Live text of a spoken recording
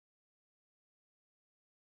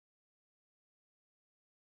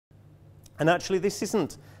And actually, this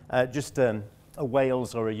isn't just a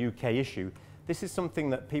Wales or a UK issue. This is something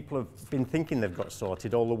that people have been thinking they've got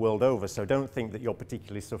sorted all the world over, so don't think that you're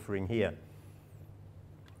particularly suffering here.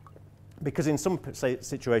 Because in some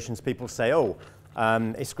situations, people say, oh,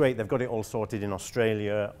 it's great, they've got it all sorted in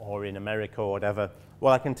Australia or in America or whatever.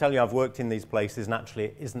 Well, I can tell you I've worked in these places, and actually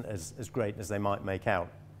it isn't as great as they might make out.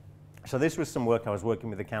 So this was some work I was working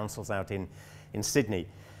with the councils out in Sydney,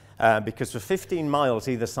 because for 15 miles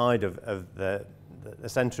either side of the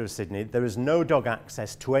centre of Sydney, there is no dog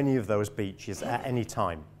access to any of those beaches at any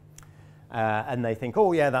time. And they think,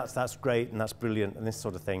 oh yeah, that's great and that's brilliant and this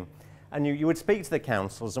sort of thing. And you would speak to the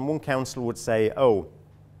councils, and one council would say, oh,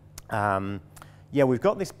 yeah, we've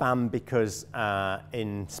got this ban because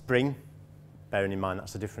in spring, bearing in mind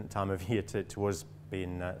that's a different time of year to us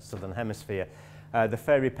being Southern Hemisphere, the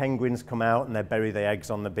fairy penguins come out and they bury their eggs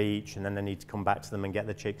on the beach, and then they need to come back to them and get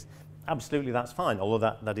the chicks. Absolutely, that's fine,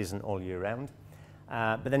 although that isn't all year round.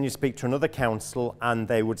 But then you speak to another council and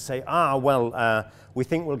they would say, well, we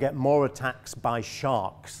think we'll get more attacks by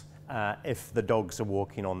sharks if the dogs are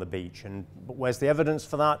walking on the beach. But where's the evidence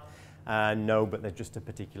for that? No, but there's just a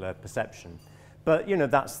particular perception. But, you know,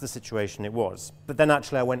 that's the situation it was. But then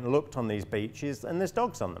actually I went and looked on these beaches and there's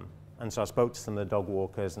dogs on them. And so I spoke to some of the dog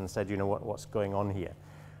walkers and said, you know, what's going on here?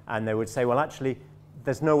 And they would say, well, actually,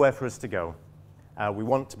 there's nowhere for us to go. We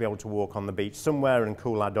want to be able to walk on the beach somewhere and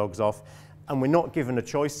cool our dogs off. And we're not given a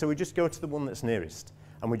choice, so we just go to the one that's nearest.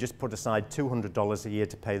 And we just put aside $200 a year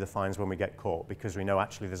to pay the fines when we get caught, because we know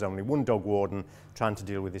actually there's only one dog warden trying to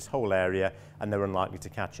deal with this whole area, and they're unlikely to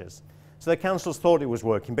catch us. So the councils thought it was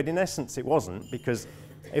working, but in essence it wasn't, because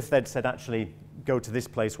if they'd said actually go to this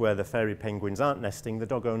place where the fairy penguins aren't nesting, the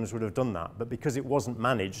dog owners would have done that. But because it wasn't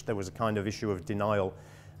managed, there was a kind of issue of denial,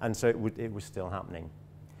 and so it was still happening.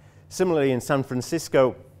 Similarly in San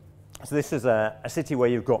Francisco, so this is a city where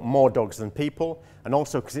you've got more dogs than people, and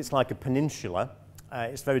also because it's like a peninsula,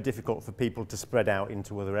 it's very difficult for people to spread out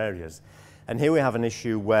into other areas. And here we have an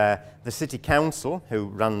issue where the city council, who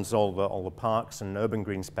runs all the parks and urban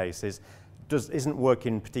green spaces, isn't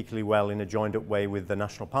working particularly well in a joined up way with the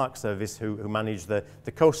National Park Service, who manage the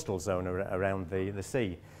coastal zone around the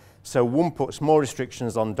sea. So one puts more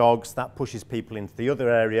restrictions on dogs, that pushes people into the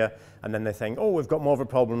other area, and then they think, oh, we've got more of a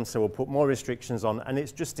problem, so we'll put more restrictions on, and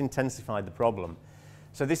it's just intensified the problem.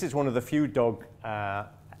 So this is one of the few dog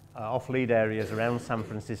off-lead areas around San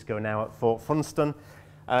Francisco now at Fort Funston.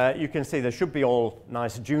 You can see there should be all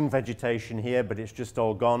nice dune vegetation here, but it's just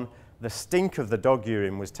all gone. The stink of the dog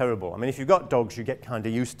urine was terrible. I mean, if you've got dogs, you get kind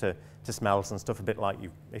of used to smells and stuff, a bit like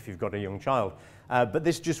if you've got a young child. But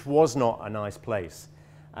this just was not a nice place.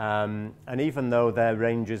 And even though their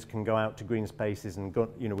rangers can go out to green spaces and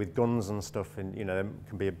with guns and stuff, and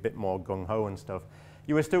can be a bit more gung-ho and stuff,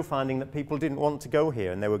 you were still finding that people didn't want to go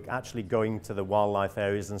here, and they were actually going to the wildlife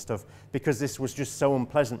areas and stuff because this was just so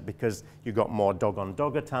unpleasant, because you got more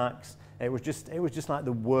dog-on-dog attacks. It was just like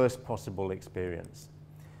the worst possible experience.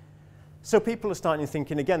 So people are starting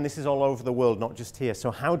thinking, again, this is all over the world, not just here.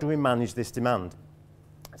 So how do we manage this demand?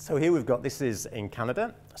 So here we've got, this is in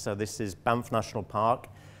Canada. So this is Banff National Park.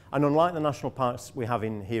 And unlike the national parks we have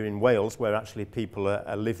here in Wales, where actually people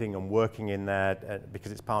are living and working in there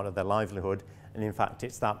because it's part of their livelihood, and in fact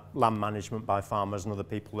it's that land management by farmers and other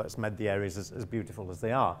people that's made the areas as beautiful as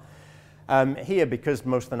they are. Here, because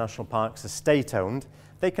most of the national parks are state-owned,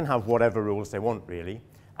 they can have whatever rules they want, really.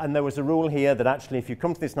 And there was a rule here that actually if you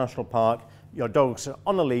come to this national park, your dogs are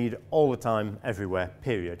on a lead all the time, everywhere,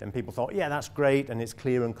 period. And people thought, yeah, that's great, and it's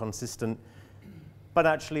clear and consistent. But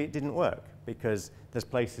actually it didn't work, because there's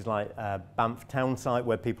places like Banff town site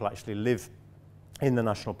where people actually live in the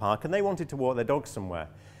national park, and they wanted to walk their dogs somewhere.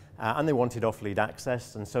 And they wanted off-lead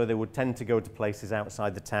access, and so they would tend to go to places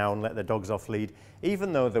outside the town, let their dogs off-lead,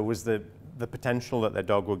 even though there was the potential that their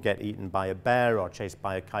dog would get eaten by a bear or chased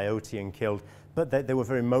by a coyote and killed, but they were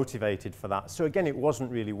very motivated for that. So again, it wasn't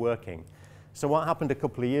really working. So what happened a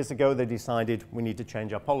couple of years ago, they decided we need to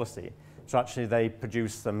change our policy. So actually they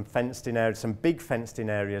produced some fenced-in areas, some big fenced-in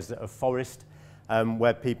areas of forest,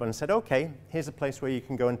 where people said, okay, here's a place where you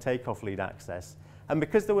can go and take off-lead access. And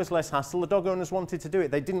because there was less hassle, the dog owners wanted to do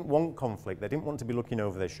it. They didn't want conflict. They didn't want to be looking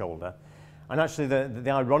over their shoulder. And actually the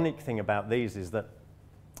ironic thing about these is that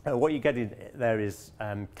what you get there is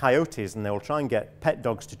coyotes, and they'll try and get pet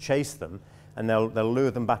dogs to chase them, and they'll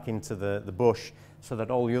lure them back into the bush so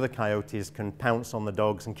that all the other coyotes can pounce on the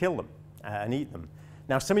dogs and kill them and eat them.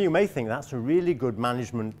 Now, some of you may think that's a really good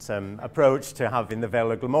management approach to have in the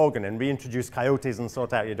Vale of Glamorgan, and reintroduce coyotes and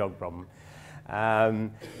sort out your dog problem.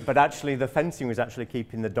 But actually the fencing was actually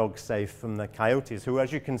keeping the dogs safe from the coyotes, who,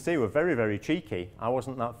 as you can see, were very, very cheeky. I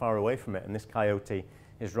wasn't that far away from it, and this coyote,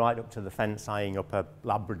 is right up to the fence eyeing up a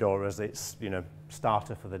Labrador as its,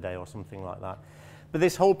 starter for the day or something like that. But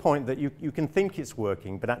this whole point that you can think it's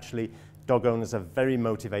working, but actually dog owners are very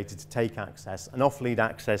motivated to take access, and off-lead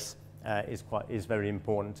access is very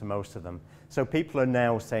important to most of them. So people are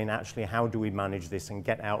now saying, actually, how do we manage this and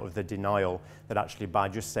get out of the denial that actually by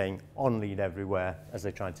just saying on-lead everywhere, as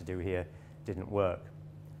they tried to do here, didn't work.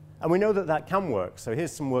 And we know that that can work. So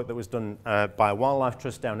here's some work that was done by a wildlife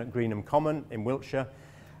trust down at Greenham Common in Wiltshire.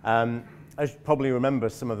 As you probably remember,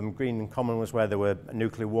 some of them, Greenham Common was where there were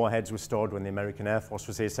nuclear warheads were stored when the American Air Force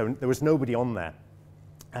was here, so there was nobody on there.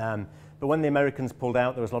 But when the Americans pulled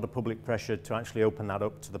out, there was a lot of public pressure to actually open that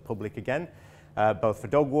up to the public again, both for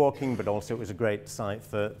dog walking, but also it was a great site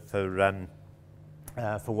for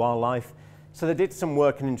wildlife. So they did some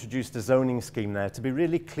work and introduced a zoning scheme there to be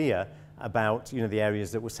really clear about the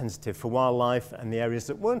areas that were sensitive for wildlife and the areas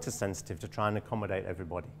that weren't as sensitive, to try and accommodate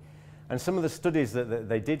everybody. And some of the studies that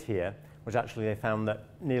they did here was actually they found that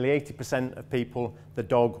nearly 80% of people, the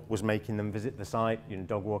dog was making them visit the site.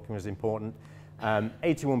 Dog walking was important.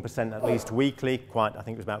 81% at least weekly, I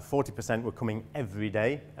think it was about 40% were coming every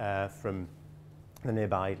day from the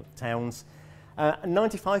nearby towns. And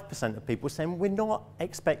 95% of people were saying, we're not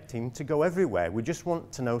expecting to go everywhere. We just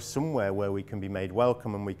want to know somewhere where we can be made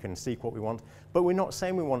welcome and we can seek what we want. But we're not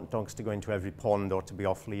saying we want dogs to go into every pond or to be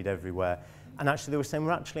off-lead everywhere. And actually they were saying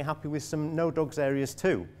we're actually happy with some no dogs areas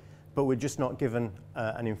too, but we're just not given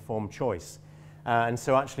an informed choice. And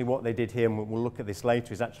so actually what they did here, and we'll look at this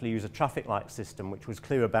later, is actually use a traffic light system which was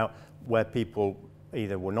clear about where people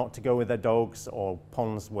either were not to go with their dogs or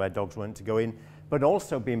ponds where dogs weren't to go in, but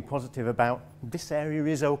also being positive about this area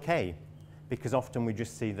is okay, because often we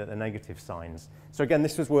just see that the negative signs. So again,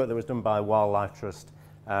 this was work that was done by a wildlife trust,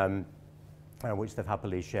 which they've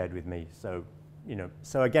happily shared with me. So,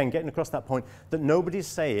 so again, getting across that point that nobody's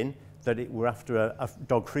saying that we're after a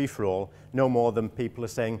dog free-for-all, no more than people are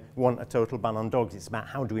saying want a total ban on dogs. It's about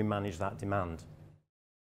how do we manage that demand.